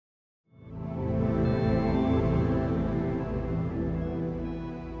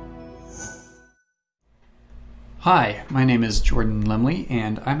Hi, my name is Jordan Limley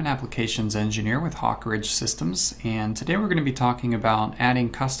and I'm an applications engineer with Hawk Ridge Systems, and today we're going to be talking about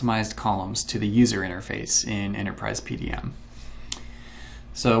adding customized columns to the user interface in Enterprise PDM.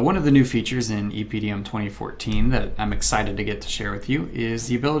 So one of the new features in EPDM 2014 that I'm excited to get to share with you is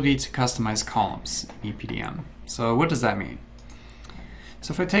the ability to customize columns in EPDM. So what does that mean?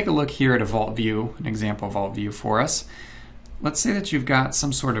 So if I take a look here at a vault view, an example vault view for us, let's say that you've got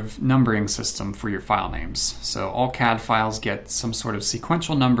some sort of numbering system for your file names. So all CAD files get some sort of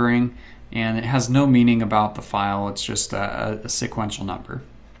sequential numbering, and it has no meaning about the file. It's just a sequential number,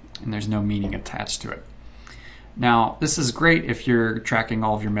 and there's no meaning attached to it. Now, this is great if you're tracking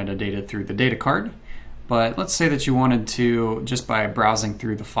all of your metadata through the data card, but let's say that you wanted to, just by browsing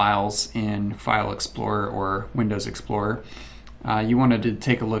through the files in File Explorer or Windows Explorer, you wanted to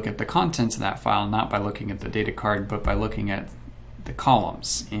take a look at the contents of that file, not by looking at the data card, but by looking at the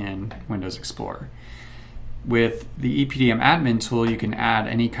columns in Windows Explorer. With the EPDM admin tool, you can add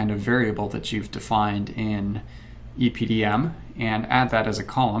any kind of variable that you've defined in EPDM and add that as a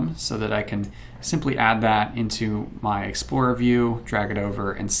column, so that I can simply add that into my Explorer view, drag it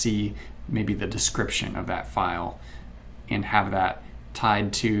over, and see maybe the description of that file and have that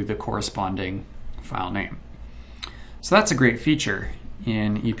tied to the corresponding file name. So that's a great feature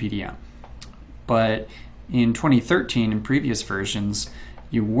in EPDM. But in 2013, in previous versions,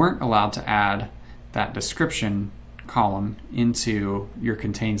 you weren't allowed to add that description column into your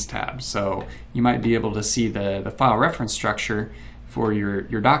Contains tab. So you might be able to see the file reference structure for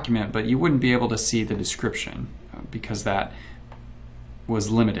your document, but you wouldn't be able to see the description because that was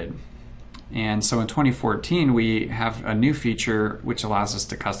limited. And so in 2014, we have a new feature which allows us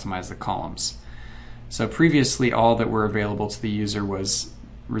to customize the columns. So previously, all that were available to the user was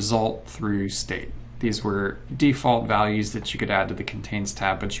result through state. These were default values that you could add to the Contains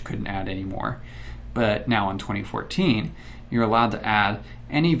tab, but you couldn't add any more. But now in 2014, you're allowed to add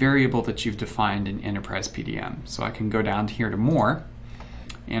any variable that you've defined in Enterprise PDM. So I can go down here to More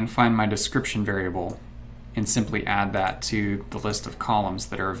and find my description variable and simply add that to the list of columns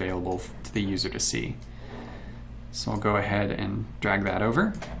that are available to the user to see. So I'll go ahead and drag that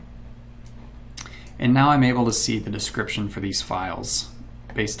over. And now I'm able to see the description for these files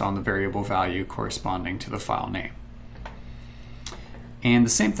based on the variable value corresponding to the file name. And the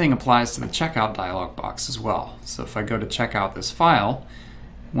same thing applies to the checkout dialog box as well. So if I go to check out this file,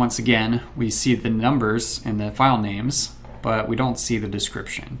 once again, we see the numbers and the file names, but we don't see the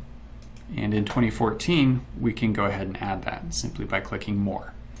description. And in 2014, we can go ahead and add that simply by clicking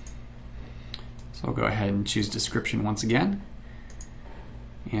More. So I'll go ahead and choose Description once again,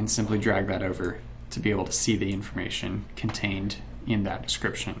 and simply drag that over to be able to see the information contained in that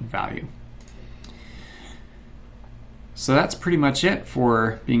description value. So that's pretty much it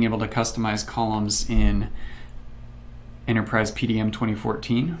for being able to customize columns in Enterprise PDM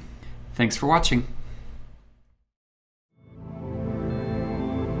 2014. Thanks for watching.